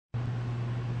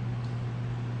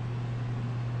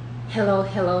Hello,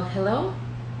 hello, hello.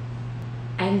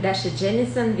 I'm Dasha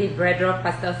Jennison with Red Rock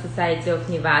Pastel Society of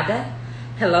Nevada.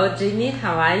 Hello, Jimmy,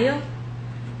 how are you?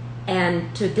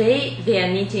 And today we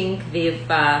are meeting with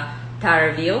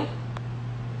Tara Ville.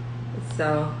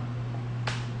 So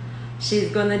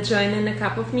she's gonna join in a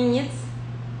couple of minutes.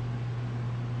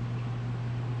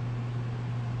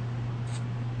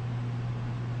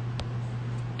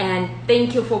 And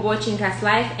thank you for watching us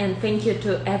live, and thank you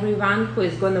to everyone who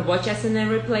is going to watch us in a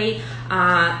replay.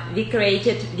 We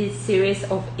created this series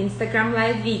of Instagram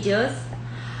live videos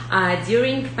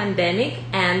during pandemic,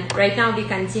 and right now we're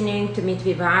continuing to meet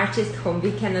with artists whom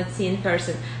we cannot see in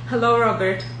person. Hello,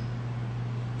 Robert.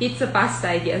 Pizza pasta,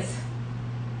 I guess.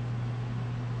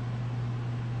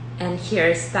 And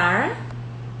here's Tara.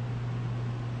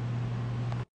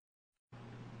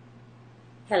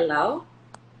 Hello.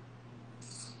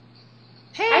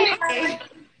 Hey. Hi.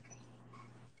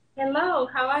 Hello,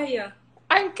 how are you?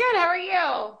 I'm good. How are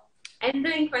you? I'm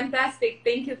doing fantastic.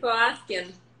 Thank you for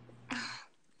asking.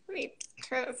 Let me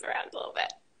turn this around a little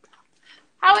bit.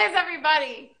 How is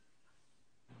everybody?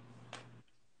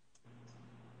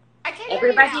 I can't hear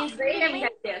you now. Everybody is waiting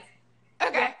at this.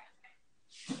 Okay.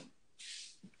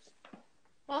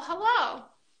 Well, hello.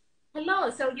 Hello.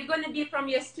 So you're going to be from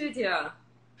your studio?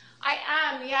 I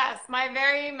am, yes. My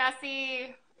very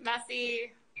messy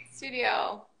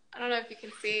studio. I don't know if you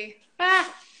can see.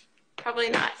 Probably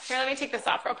not. Here, let me take this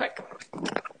off real quick.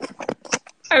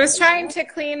 I was trying to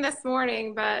clean this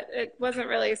morning, but it wasn't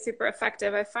really super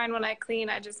effective. I find when I clean,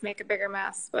 I just make a bigger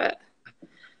mess. But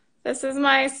this is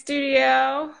my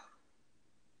studio.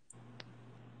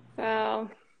 So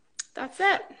that's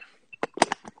it.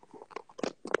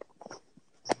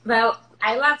 Well,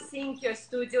 I love seeing your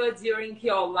studio during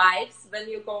your lives when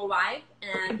you go live.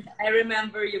 And I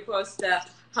remember you post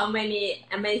how many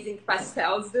amazing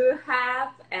pastels do you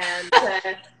have.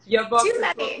 And your boxes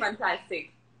look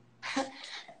fantastic.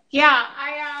 Yeah,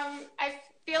 I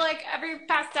feel like every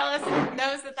pastelist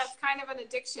knows that that's kind of an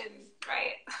addiction,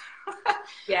 right?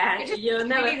 Yeah, you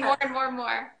never more and more and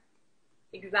more.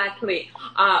 Exactly.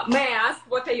 May I ask,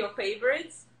 what are your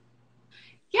favorites?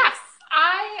 Yes,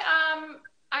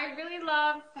 I really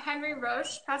love Henry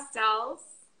Roche pastels.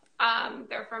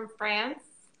 They're from France.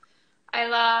 I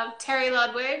love Terry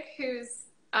Ludwig, who's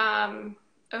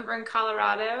over in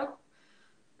Colorado.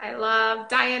 I love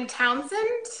Diane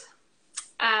Townsend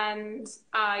and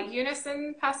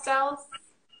Unison pastels.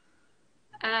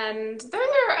 And those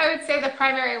are, I would say, the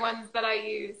primary ones that I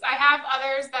use. I have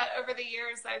others that over the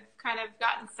years I've kind of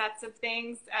gotten sets of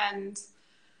things, and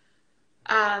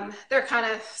they're kind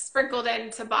of sprinkled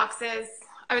into boxes.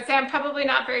 I would say I'm probably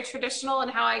not very traditional in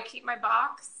how I keep my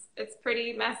box. It's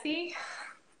pretty messy.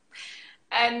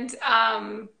 And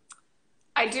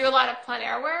I do a lot of plein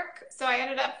air work, so I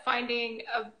ended up finding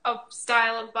a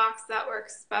style of box that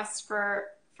works best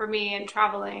for me and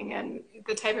traveling, and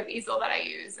the type of easel that I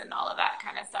use and all of that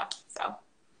kind of stuff. So.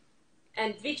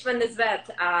 And which one is that?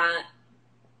 I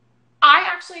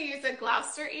actually use a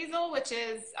Gloucester easel, which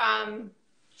is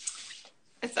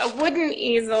it's a wooden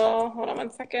easel. Hold on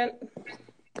one second.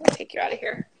 I'll take you out of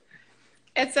here.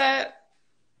 It's a,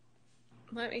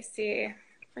 let me see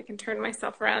if I can turn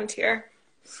myself around here.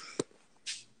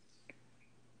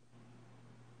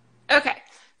 Okay,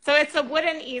 so it's a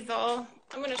wooden easel.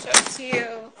 I'm going to show it to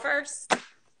you first.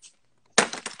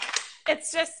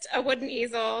 It's just a wooden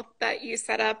easel that you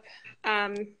set up.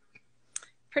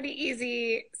 Pretty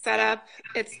easy setup.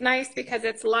 It's nice because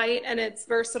it's light and it's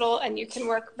versatile, and you can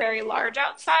work very large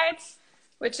outside,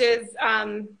 which is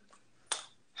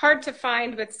hard to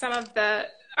find with some of the,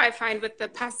 I find with the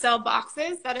pastel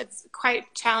boxes that it's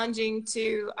quite challenging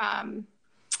to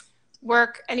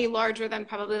work any larger than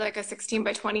probably like a 16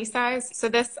 by 20 size. So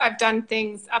this, I've done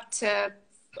things up to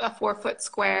a 4-foot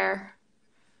square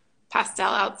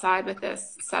pastel outside with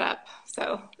this setup.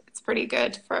 So it's pretty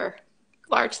good for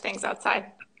large things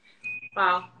outside.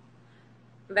 Wow,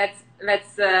 that's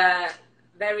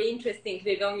very interesting.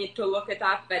 We don't need to look it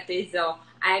up, but easel.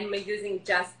 I'm using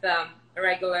just the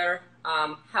regular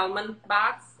Hellman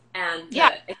box and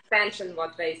extension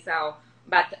what they sell,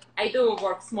 but I do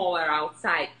work smaller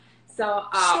outside. So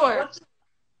sure.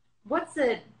 What's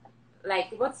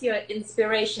your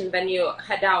inspiration when you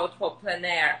head out for plein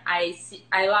air? I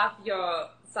love your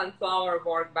sunflower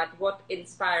work, but what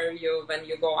inspires you when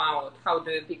you go out? How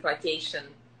do you pick location?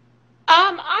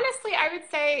 Honestly, I would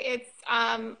say it's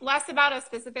less about a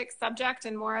specific subject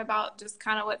and more about just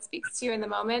kind of what speaks to you in the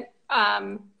moment.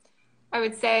 I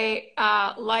would say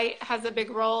light has a big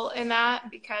role in that,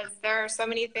 because there are so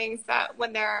many things that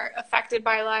when they're affected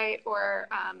by light or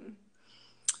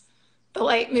the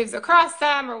light moves across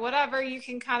them or whatever, you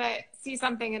can kind of see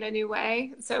something in a new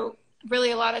way. So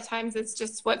really a lot of times it's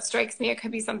just what strikes me. It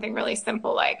could be something really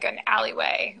simple like an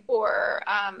alleyway or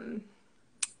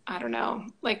I don't know,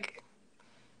 like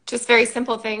just very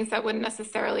simple things that wouldn't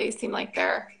necessarily seem like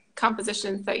they're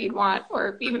compositions that you'd want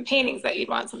or even paintings that you'd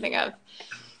want something of.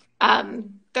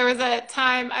 There was a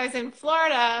time I was in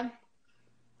Florida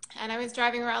and I was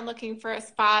driving around looking for a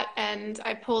spot, and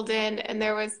I pulled in and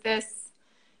there was this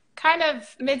kind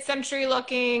of mid-century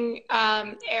looking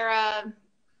era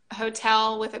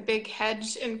hotel with a big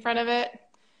hedge in front of it,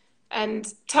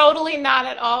 and totally not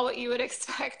at all what you would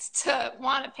expect to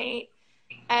want to paint.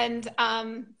 And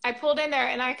I pulled in there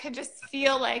and I could just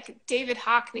feel like David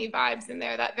Hockney vibes in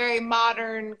there, that very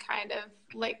modern kind of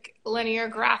like linear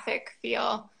graphic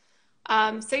feel.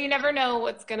 So you never know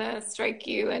what's going to strike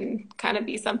you and kind of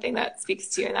be something that speaks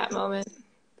to you in that moment.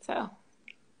 So.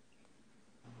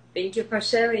 Thank you for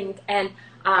sharing. And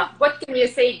what can you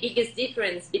say biggest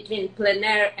difference between plein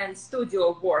air and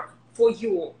studio work for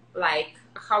you? Like,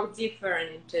 how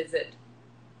different is it?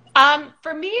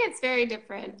 For me, it's very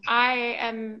different. I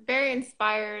am very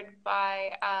inspired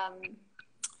by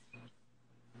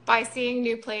seeing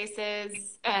new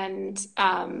places and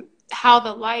how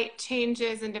the light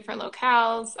changes in different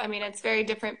locales. I mean, it's very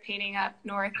different painting up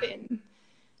north in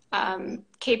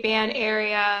Cape Ann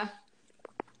area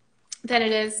than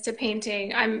it is to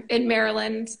painting. I'm in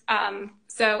Maryland,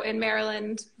 so in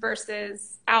Maryland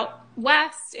versus out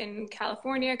west in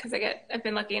California, because I've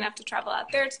been lucky enough to travel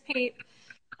out there to paint.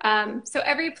 So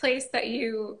every place that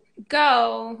you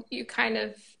go, you kind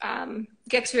of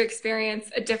get to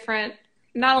experience a different,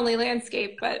 not only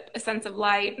landscape, but a sense of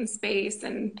light and space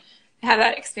and have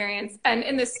that experience. And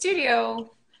in the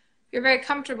studio, you're very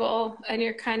comfortable and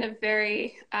you're kind of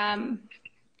very,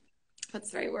 what's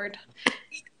the right word?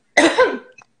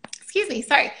 Excuse me,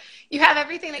 sorry. You have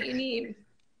everything that you need.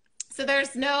 So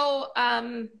there's no,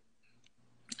 I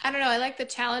don't know, I like the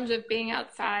challenge of being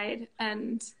outside,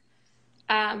 and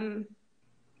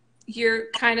you're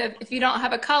kind of, if you don't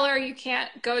have a color, you can't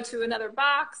go to another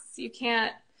box. You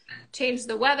can't change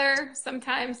the weather.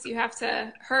 Sometimes you have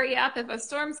to hurry up if a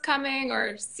storm's coming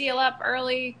or seal up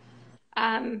early.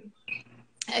 And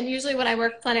usually when I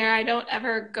work plein air, I don't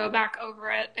ever go back over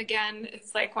it again.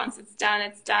 It's like once it's done,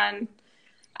 it's done.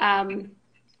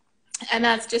 And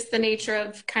that's just the nature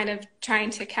of kind of trying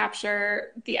to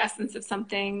capture the essence of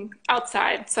something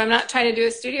outside. So I'm not trying to do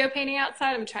a studio painting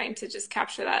outside. I'm trying to just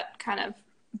capture that kind of,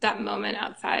 that moment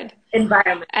outside.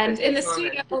 Environment. And in the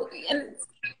studio,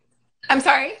 I'm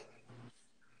sorry?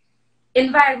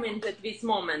 Environment at this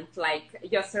moment, like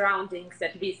your surroundings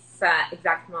at this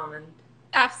exact moment.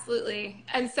 Absolutely.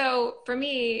 And so for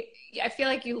me, I feel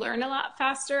like you learn a lot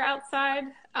faster outside.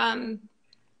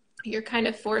 You're kind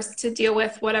of forced to deal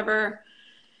with whatever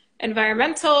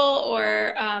environmental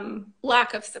or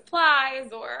lack of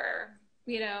supplies, or,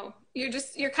 you know,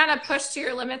 you're kind of pushed to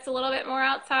your limits a little bit more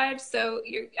outside. So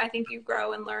I think you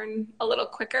grow and learn a little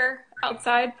quicker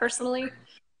outside personally.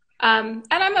 And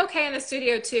I'm okay in the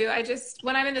studio too.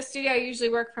 When I'm in the studio, I usually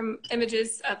work from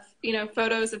images of, you know,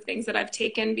 photos of things that I've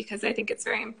taken, because I think it's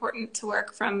very important to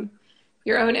work from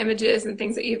your own images and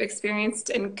things that you've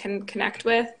experienced and can connect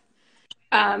with.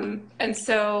 And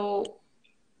so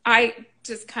I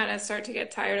just kind of start to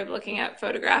get tired of looking at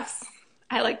photographs.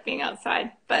 I like being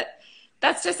outside, but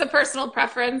that's just a personal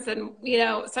preference. And, you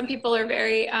know, some people are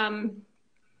very,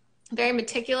 very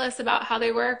meticulous about how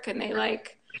they work, and they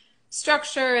like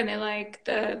structure, and they like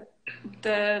the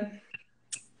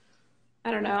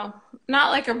I don't know,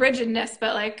 not like a rigidness,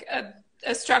 but like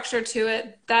a structure to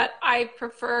it, that I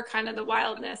prefer kind of the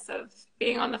wildness of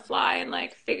being on the fly and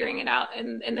like figuring it out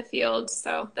in the field.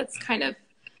 So that's kind of,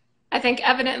 I think,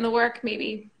 evident in the work,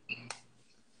 maybe.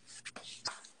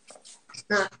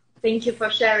 Thank you for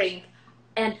sharing.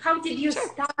 And how did you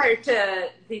start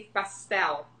this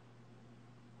pastel?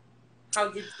 How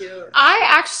did you? I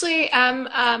actually am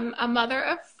a mother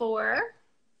of 4,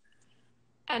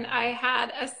 and I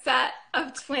had a set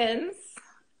of twins,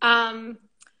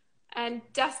 and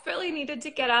desperately needed to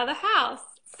get out of the house.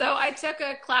 So I took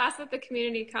a class at the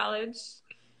community college.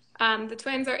 The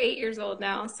twins are 8 years old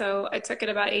now, so I took it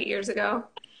about 8 years ago.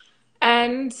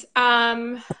 And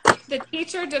the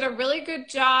teacher did a really good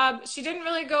job. She didn't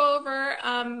really go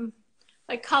over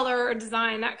like color or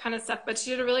design, that kind of stuff, but she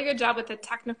did a really good job with the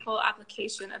technical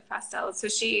application of pastels. So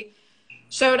she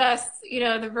showed us, you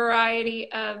know, the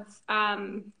variety of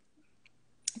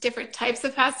different types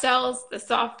of pastels, the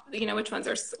soft, you know,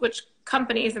 which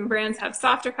companies and brands have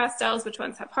softer pastels, which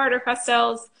ones have harder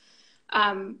pastels,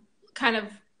 kind of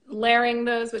layering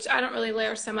those, which I don't really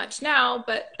layer so much now,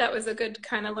 but that was a good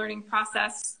kind of learning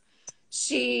process.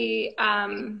 She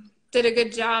did a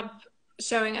good job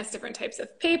showing us different types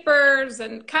of papers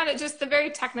and kind of just the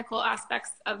very technical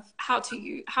aspects of how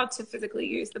to physically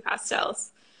use the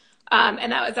pastels.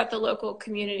 And that was at the local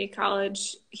community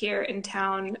college here in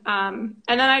town. And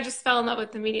then I just fell in love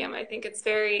with the medium. I think it's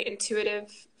very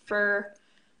intuitive for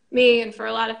me and for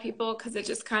a lot of people because it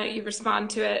just kind of, you respond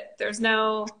to it. There's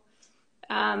no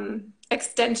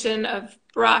extension of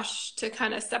brush to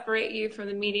kind of separate you from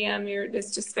the medium.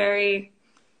 It's just very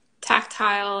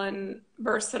tactile and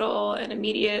versatile and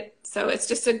immediate. So it's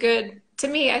just to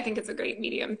me, I think it's a great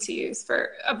medium to use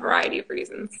for a variety of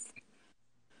reasons.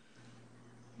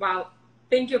 Wow.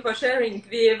 Thank you for sharing.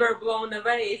 We were blown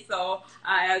away. So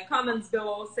comments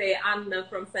below say Anna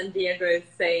from San Diego is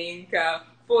saying,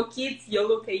 for kids, you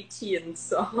look 18.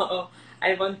 So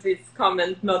I want this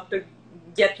comment not to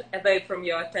get away from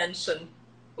your attention.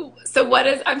 So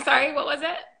I'm sorry, what was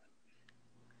it?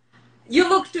 You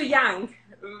look too young.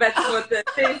 That's what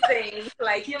they're saying.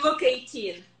 Like, you look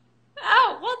 18.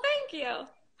 Oh, well, thank you.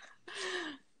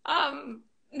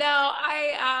 No,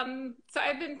 so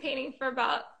I've been painting for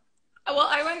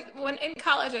when in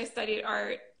college I studied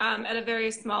art at a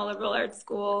very small liberal arts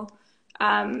school.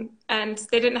 And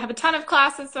they didn't have a ton of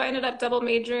classes, so I ended up double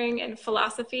majoring in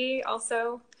philosophy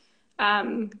also.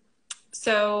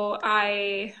 So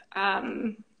I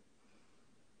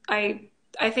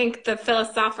think the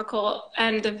philosophical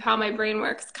end of how my brain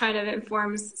works kind of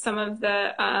informs some of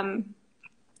the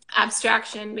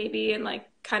abstraction maybe, and like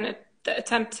kind of the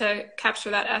attempt to capture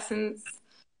that essence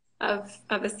of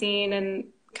a scene and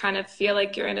kind of feel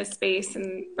like you're in a space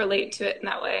and relate to it in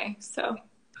that way. So,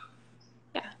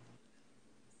 yeah.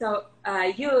 So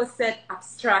you said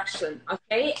abstraction,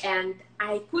 okay? And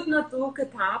I could not look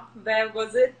it up. Where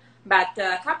was it? But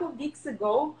a couple of weeks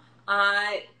ago,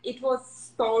 it was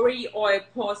story or a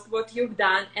post what you've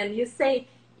done, and you say,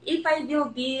 if I will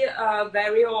be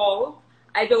very old,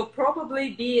 I will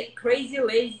probably be a crazy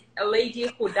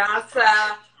lady who does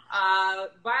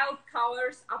wild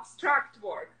colors abstract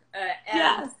work. And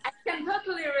yes. I can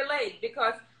totally relate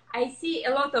because I see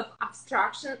a lot of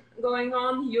abstraction going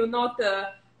on. You're not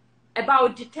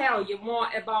about detail, you're more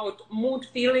about mood,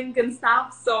 feeling and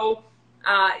stuff. So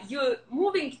you're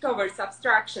moving towards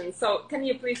abstraction. So can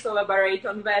you please elaborate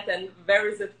on that and where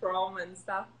is it from and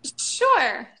stuff?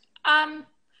 Sure.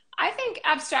 I think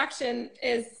abstraction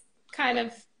is kind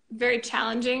of very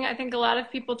challenging. I think a lot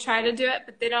of people try to do it,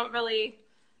 but they don't really,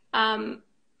 I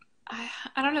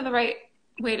don't know the right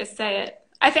way to say it.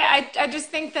 I just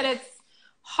think that it's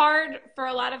hard for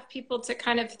a lot of people to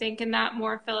kind of think in that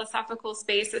more philosophical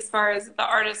space as far as the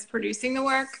artist producing the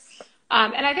work.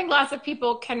 And I think lots of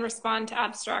people can respond to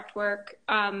abstract work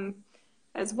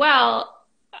as well.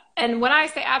 And when I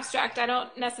say abstract, I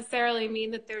don't necessarily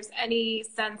mean that there's any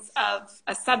sense of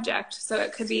a subject. So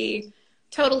it could be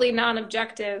totally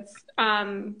non-objective,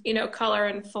 color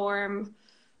and form.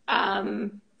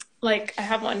 Like I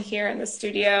have one here in the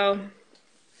studio.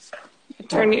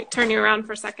 Turn you around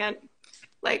for a second.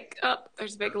 Like, oh,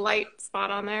 there's a big light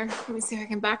spot on there. Let me see if I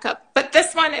can back up. But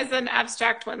this one is an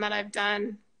abstract one that I've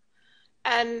done.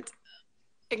 And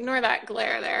ignore that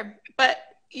glare there. But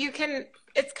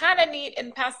it's kind of neat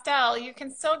in pastel. You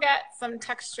can still get some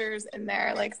textures in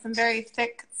there, like some very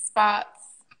thick spots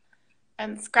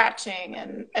and scratching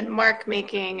and mark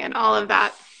making and all of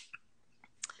that.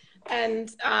 And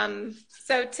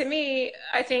so to me,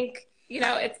 I think,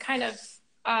 it's kind of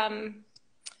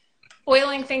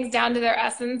boiling things down to their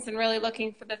essence and really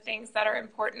looking for the things that are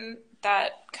important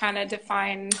that kind of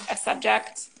define a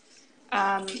subject.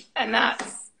 And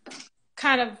that's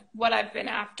kind of what I've been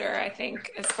after, I think,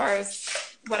 as far as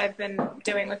what I've been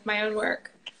doing with my own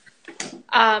work.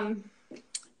 And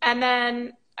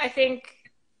then I think,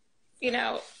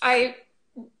 I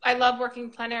love working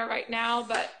plein air right now,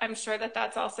 but I'm sure that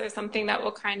that's also something that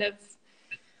will kind of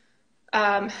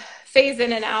phase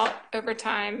in and out over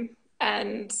time.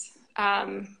 And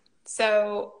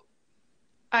so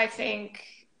I think,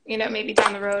 maybe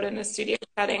down the road in a studio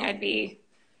setting, I'd be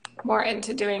more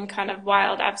into doing kind of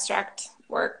wild abstract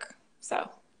work. So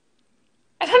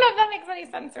I don't know if that makes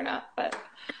any sense or not, but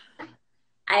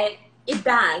it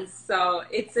does. So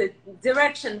it's a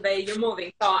direction where you're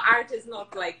moving. So art is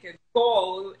not like a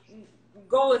goal.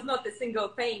 Goal is not a single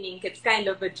painting. It's kind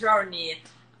of a journey.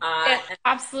 It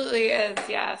absolutely is.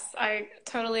 Yes, I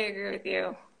totally agree with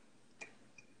you.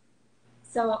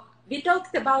 So we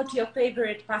talked about your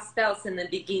favorite pastels in the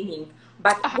beginning,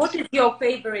 but what is your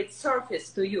favorite surface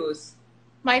to use?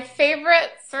 My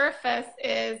favorite surface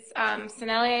is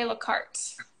Sennelier La Carte.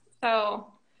 So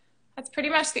That's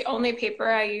pretty much the only paper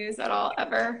I use at all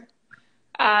ever.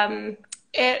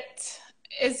 It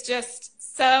is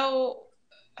just so,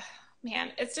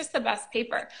 man, it's just the best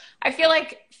paper. I feel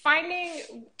like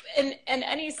finding in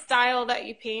any style that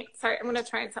you paint, sorry, I'm going to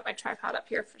try and set my tripod up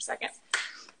here for a second.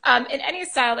 In any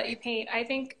style that you paint, I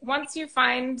think once you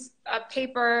find a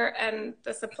paper and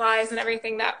the supplies and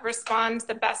everything that responds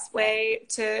the best way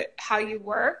to how you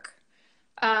work,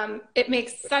 it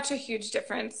makes such a huge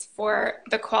difference for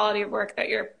the quality of work that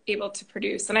you're able to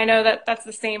produce. And I know that that's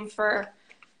the same for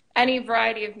any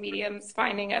variety of mediums,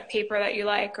 finding a paper that you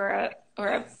like, or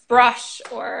a brush,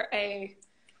 or a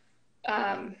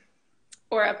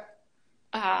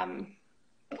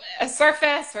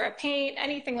surface or a paint,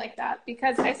 anything like that,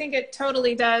 because I think it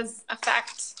totally does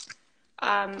affect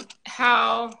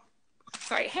how,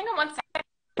 sorry, hang on one second.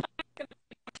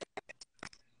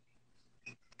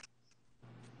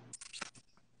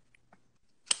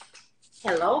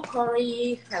 Hello,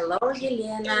 Corey. Hello,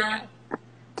 Yelena.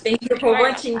 Thank you for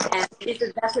watching. And this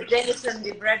is Dr. Jenison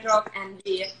with Red Rock, and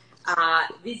we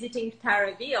visiting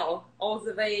Taraville, all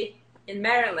the way in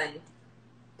Maryland.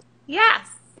 Yes.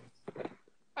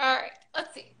 All right.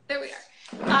 Let's see. There we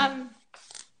are.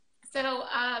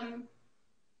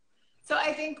 So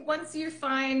I think once you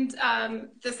find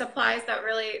the supplies that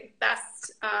really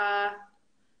best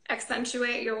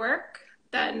accentuate your work,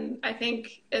 then I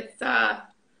think it's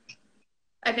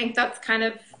I think that's kind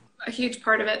of a huge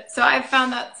part of it. So I've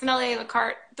found that Sennelier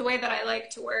Lacarte, the way that I like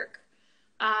to work,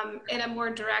 in a more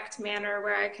direct manner,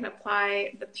 where I can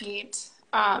apply the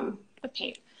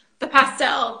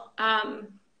pastel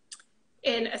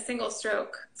in a single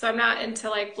stroke. So I'm not into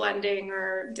like blending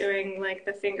or doing like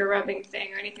the finger rubbing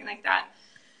thing or anything like that.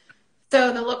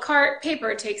 So the Lacarte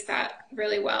paper takes that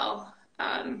really well,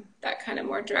 that kind of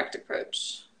more direct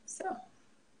approach. So.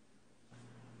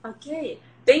 Okay,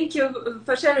 thank you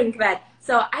for sharing that.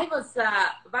 So I was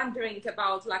wondering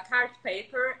about Lacarte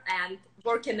paper and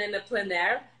working in a plein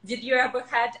air. Did you ever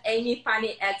had any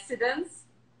funny accidents?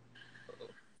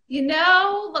 You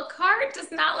know, Lacarte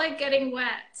does not like getting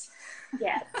wet.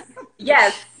 Yes.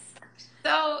 Yes.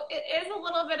 So it is a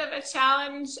little bit of a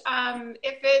challenge.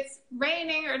 If it's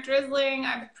raining or drizzling,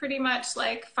 I'm pretty much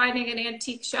like finding an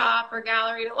antique shop or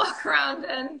gallery to walk around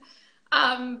in,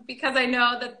 because I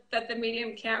know that the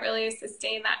medium can't really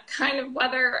sustain that kind of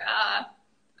weather.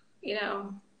 You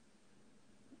know,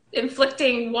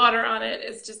 inflicting water on it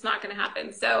is just not going to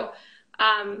happen. So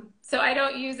I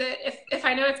don't use it. If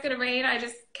I know it's going to rain, I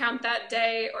just count that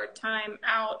day or time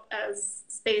out as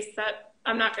space that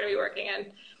I'm not going to be working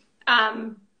in.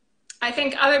 I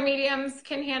think other mediums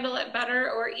can handle it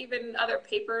better, or even other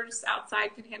papers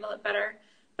outside can handle it better.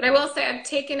 But I will say I've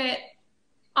taken it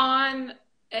on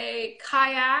a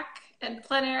kayak and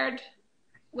plein aired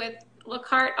with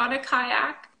Lacarte on a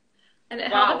kayak, and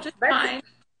it held up just fine.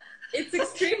 It's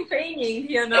extreme painting,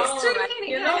 you know. Extreme painting,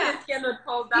 you know, it cannot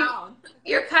fall down.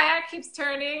 Your kayak keeps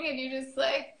turning, and you just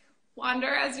like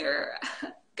wander as you're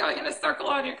going in a circle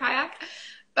on your kayak.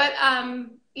 But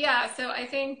yeah, so I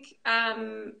think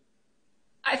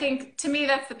to me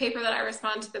that's the paper that I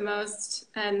respond to the most,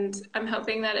 and I'm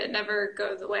hoping that it never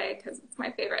goes away because it's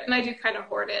my favorite, and I do kind of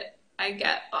hoard it. I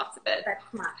get lots of it. That's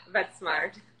smart. That's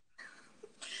smart.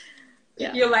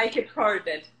 Yeah. You like it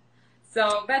hoarded.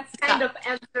 So that's kind of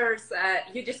answers.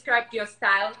 You described your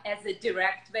style as a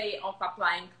direct way of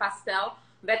applying pastel.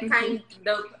 That kind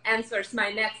of answers my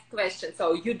next question.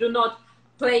 So you do not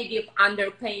play with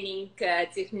underpainting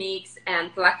techniques,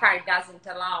 and Lacarte doesn't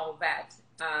allow that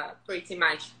pretty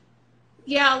much.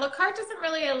 Yeah, Lacarte doesn't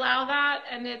really allow that,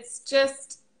 and it's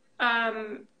just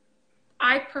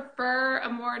I prefer a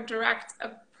more direct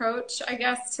approach, I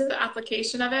guess, to the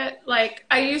application of it. Like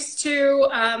I used to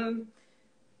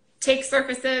take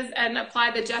surfaces and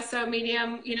apply the gesso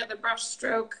medium, you know, the brush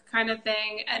stroke kind of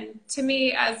thing. And to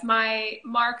me, as my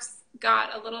marks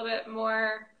got a little bit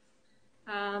more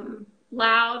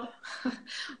loud,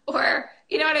 or,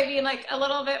 you know what I mean, like a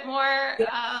little bit more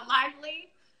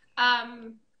lively,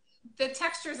 the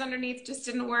textures underneath just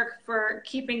didn't work for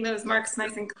keeping those marks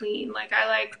nice and clean. Like I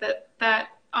like that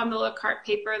on the Lacarte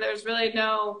paper, there's really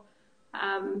no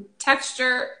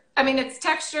texture. I mean, it's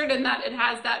textured in that it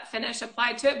has that finish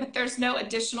applied to it, but there's no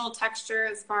additional texture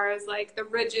as far as like the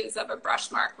ridges of a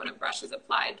brush mark when a brush is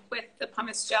applied with the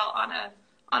pumice gel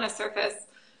on a surface.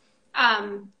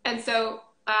 And so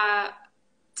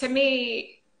to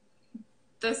me,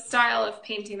 the style of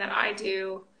painting that I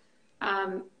do,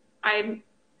 I'm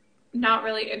not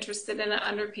really interested in an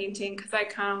underpainting because I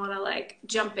kind of want to like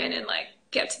jump in and like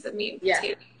get to the meat and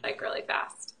potatoes like really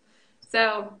fast.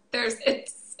 So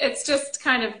it's just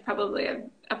kind of probably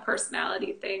a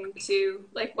personality thing too,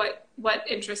 like what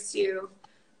interests you,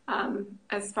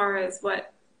 as far as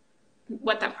what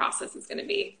that process is going to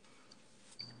be.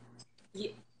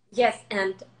 Yes,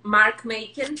 and mark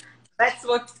making, that's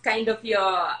what kind of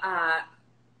your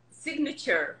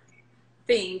signature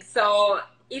thing. So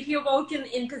if you walk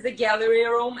into the gallery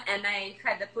room, and I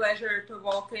had the pleasure to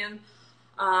walk in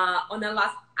on the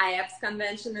last IAPS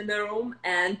convention in the room,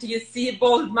 and you see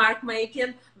bold mark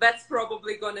making, that's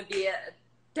probably going to be a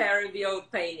terrible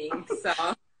painting. So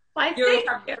Why, you thank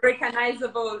have you.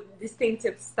 recognizable,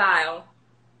 distinctive style.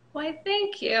 Why,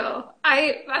 thank you.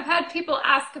 I've had people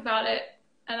ask about it,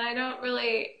 and I don't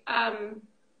really.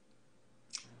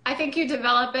 I think you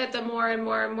develop it the more and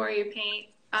more and more you paint.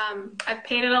 I've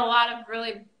painted a lot of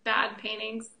really bad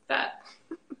paintings that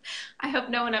I hope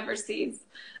no one ever sees.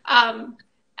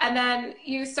 And then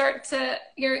you start to,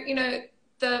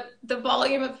 the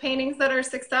volume of paintings that are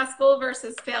successful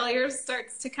versus failures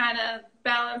starts to kind of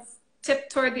tip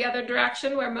toward the other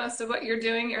direction, where most of what you're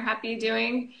doing, you're happy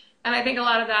doing. And I think a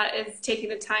lot of that is taking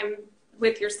the time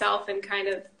with yourself and kind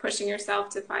of pushing yourself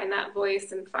to find that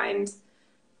voice and find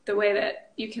the way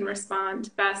that you can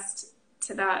respond best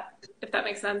to that, if that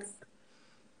makes sense.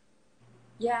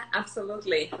 Yeah,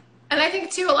 absolutely. And I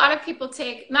think too, a lot of people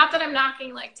not that I'm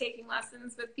knocking like taking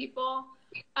lessons with people,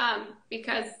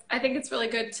 because I think it's really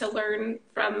good to learn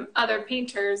from other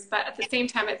painters, but at the same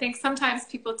time, I think sometimes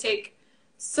people take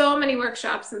so many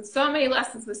workshops and so many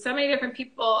lessons with so many different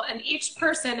people, and each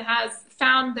person has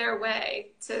found their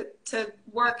way to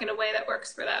work in a way that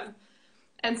works for them.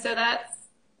 And so that's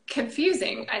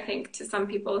confusing, I think, to some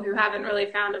people who haven't really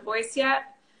found a voice yet.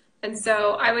 And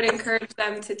so I would encourage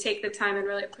them to take the time and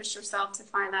really push yourself to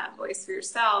find that voice for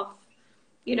yourself.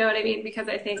 You know what I mean? Because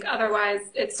I think otherwise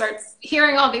it starts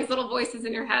hearing all these little voices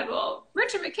in your head. Well,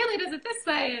 Richard McKinley does it this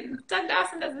way, and Doug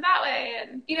Dawson does it that way.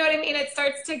 And you know what I mean? It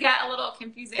starts to get a little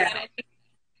confusing. Yeah. And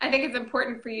I think it's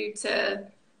important for you to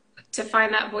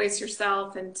find that voice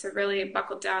yourself and to really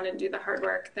buckle down and do the hard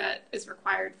work that is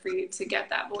required for you to get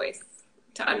that voice,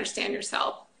 to understand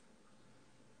yourself.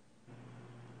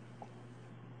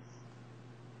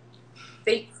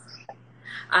 Thanks.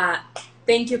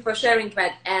 Thank you for sharing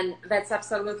that, and that's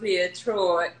absolutely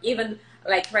true. Even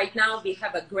like right now, we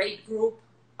have a great group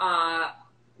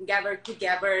gathered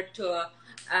together to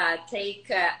take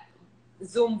a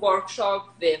Zoom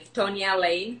workshop with Tony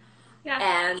Lane. Yeah.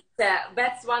 And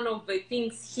that's one of the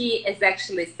things he is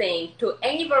actually saying. To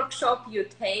any workshop you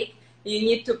take, you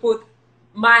need to put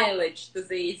mileage to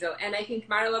the easel. And I think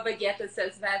Marla Baguetta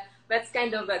says that that's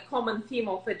kind of a common theme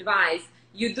of advice.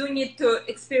 You do need to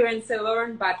experience and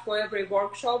learn, but for every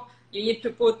workshop, you need to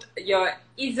put your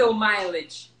easel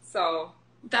mileage. So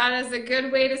that is a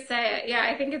good way to say it. Yeah,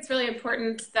 I think it's really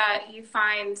important that you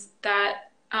find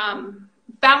that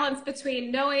balance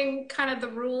between knowing kind of the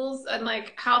rules and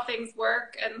like how things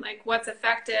work and like what's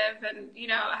effective, and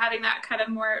having that kind of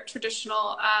more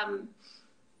traditional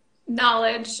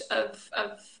knowledge of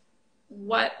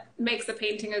what makes a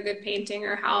painting a good painting,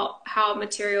 or how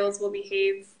materials will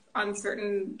behave in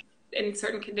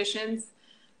certain conditions.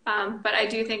 But I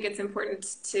do think it's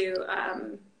important to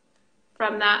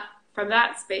from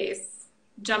that space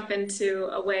jump into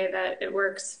a way that it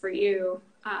works for you.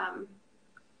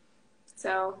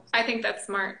 So I think that's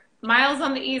smart. Miles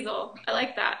on the easel. I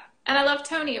like that. And I love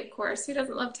Tony, of course. Who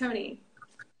doesn't love Tony?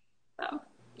 So.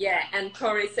 Yeah, and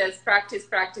Corey says practice,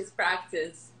 practice,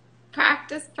 practice.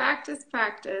 Practice, practice,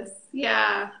 practice.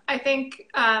 Yeah, I think,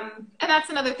 and that's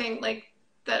another thing, like,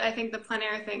 that I think the plein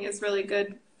air thing is really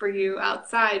good for you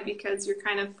outside, because you're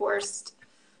kind of forced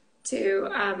to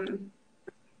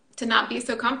not be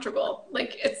so comfortable.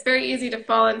 Like, it's very easy to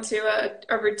fall into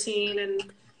a routine and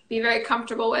be very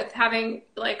comfortable with having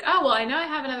like, oh, well, I know I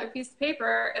have another piece of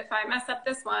paper if I mess up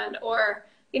this one, or,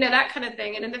 that kind of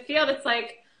thing. And in the field, it's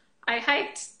like, I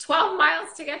hiked 12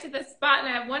 miles to get to this spot and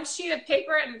I have one sheet of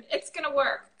paper and it's going to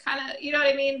work. Kind of, you know what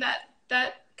I mean?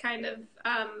 That kind of,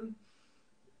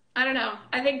 I don't know.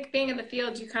 I think being in the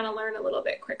field, you kind of learn a little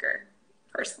bit quicker,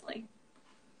 personally.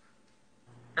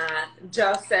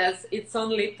 Joe says it's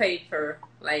only paper.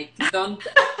 Like, don't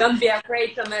be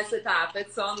afraid to mess it up.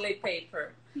 It's only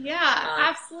paper. Yeah,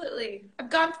 absolutely. I've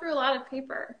gone through a lot of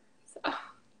paper. So.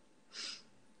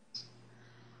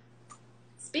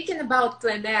 Speaking about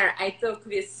plein air, I took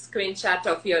this screenshot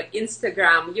of your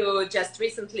Instagram. You just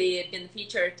recently been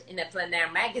featured in a plein air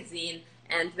magazine,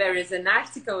 and there is an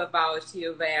article about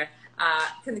you there.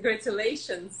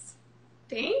 Congratulations.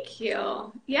 Thank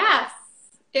you. Yes,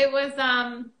 it was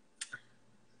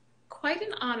quite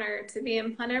an honor to be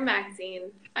in plein air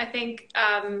magazine. I think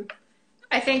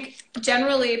I think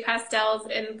generally pastels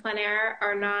in plein air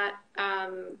are not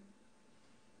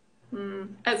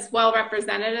as well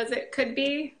represented as it could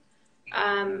be.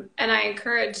 And I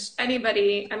encourage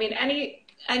anybody, I mean,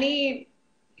 any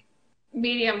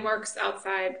medium works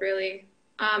outside really.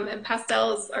 And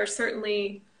pastels are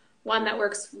certainly one that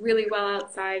works really well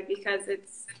outside because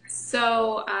it's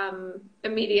so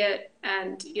immediate,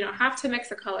 and you don't have to mix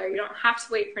a color. You don't have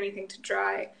to wait for anything to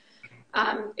dry.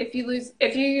 If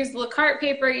you use Le Carte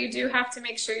paper, you do have to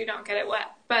make sure you don't get it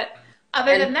wet. But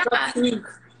other than that, and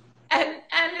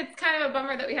it's kind of a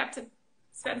bummer that we have to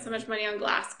spend so much money on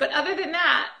glass. But other than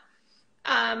that,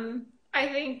 I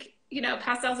think, you know,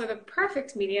 pastels are the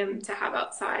perfect medium to have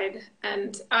outside.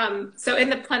 And so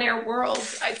in the plein air world,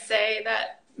 I'd say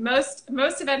that most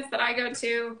events that I go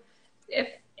to,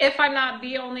 if I'm not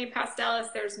the only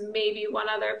pastelist, there's maybe one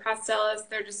other pastelist.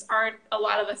 There just aren't a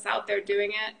lot of us out there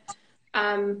doing it,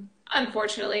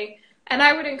 unfortunately. And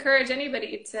I would encourage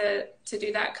anybody to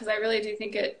do that because I really do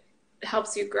think it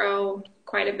helps you grow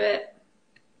quite a bit.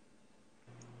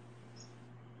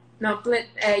 No,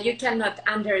 you cannot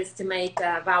underestimate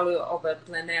the value of a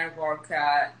plein air work.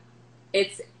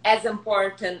 It's as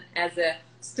important as a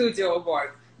studio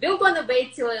work. We're gonna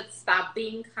wait till it stops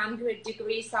being 100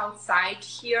 degrees outside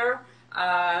here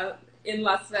in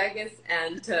Las Vegas,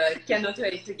 and cannot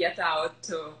wait to get out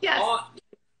to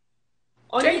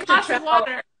drink lots of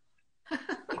water.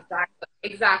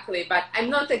 Exactly. But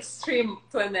I'm not extreme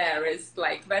plein airist.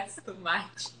 Like that's too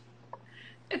much.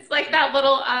 It's like that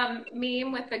little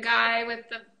meme with the guy with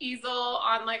the easel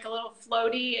on like a little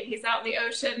floaty, and he's out in the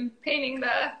ocean painting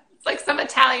it's like some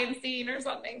Italian scene or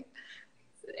something.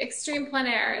 Extreme plein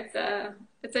air.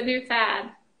 It's a new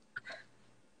fad.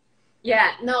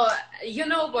 Yeah, no, you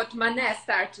know what, Manet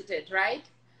started it, right?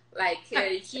 Like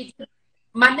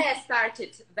Manet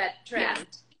started that trend.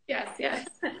 Yes.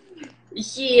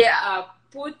 He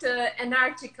put an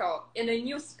article in a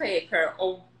newspaper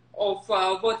of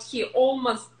what he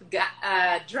almost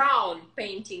drowned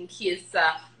painting his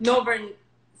Northern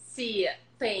Sea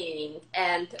painting,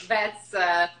 and that's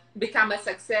become a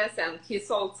success, and he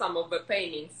sold some of the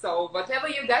paintings. So whatever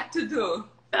you got to do.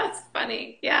 That's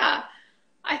funny. Yeah.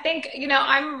 I think, you know,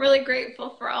 I'm really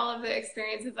grateful for all of the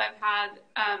experiences I've had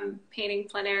painting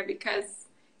plein air, because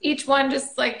each one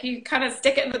just like you kind of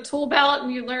stick it in the tool belt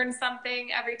and you learn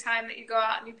something every time that you go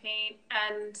out and you paint.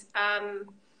 And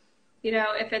you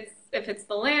know, if it's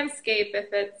the landscape,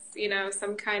 if it's, you know,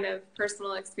 some kind of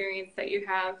personal experience that you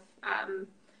have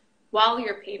while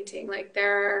you're painting, like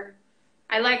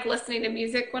I like listening to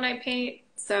music when I paint,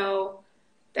 so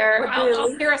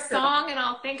I'll hear a song and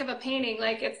I'll think of a painting.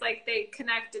 Like it's like they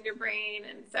connect in your brain,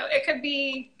 and so it could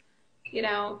be, you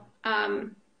know,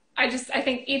 I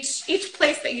think each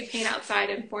place that you paint outside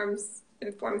informs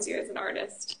you as an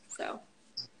artist. So.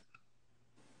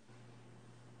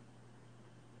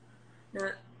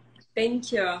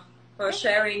 Thank you for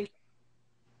sharing.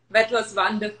 That was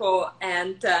wonderful,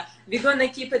 and we're gonna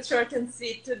keep it short and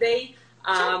sweet today.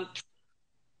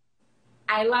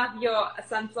 I love your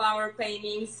sunflower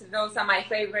paintings. Those are my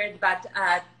favorite, but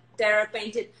Tara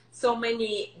painted so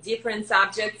many different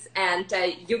subjects, and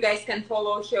you guys can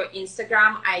follow her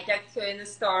Instagram. I tagged her in the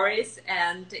stories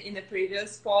and in the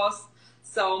previous post.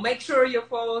 So make sure you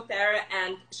follow Tara,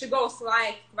 and she goes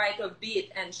live quite a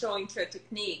bit and showing her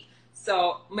technique.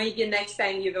 So maybe next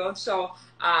time you will show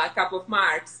a couple of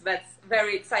marks. That's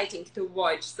very exciting to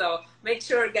watch. So make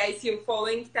sure, guys, you're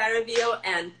following Taraville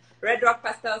and Red Rock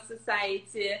Pastel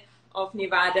Society of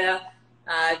Nevada.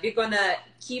 We're gonna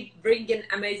keep bringing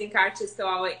amazing artists to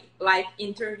our live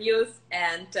interviews,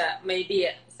 and maybe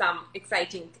some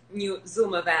exciting new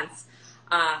Zoom events.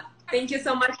 Thank you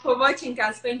so much for watching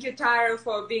us. Thank you, Tara,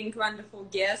 for being a wonderful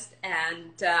guest.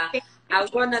 And I'm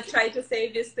gonna try to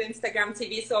save this to Instagram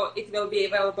TV, so it will be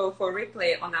available for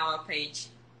replay on our page.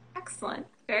 Excellent.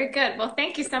 Very good. Well,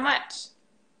 thank you so much.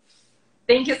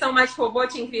 Thank you so much for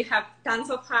watching. We have tons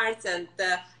of hearts, and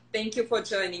thank you for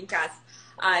joining us.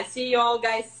 See you all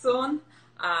guys soon.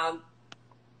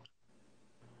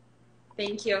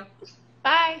 Thank you.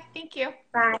 Bye. Thank you.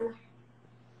 Bye.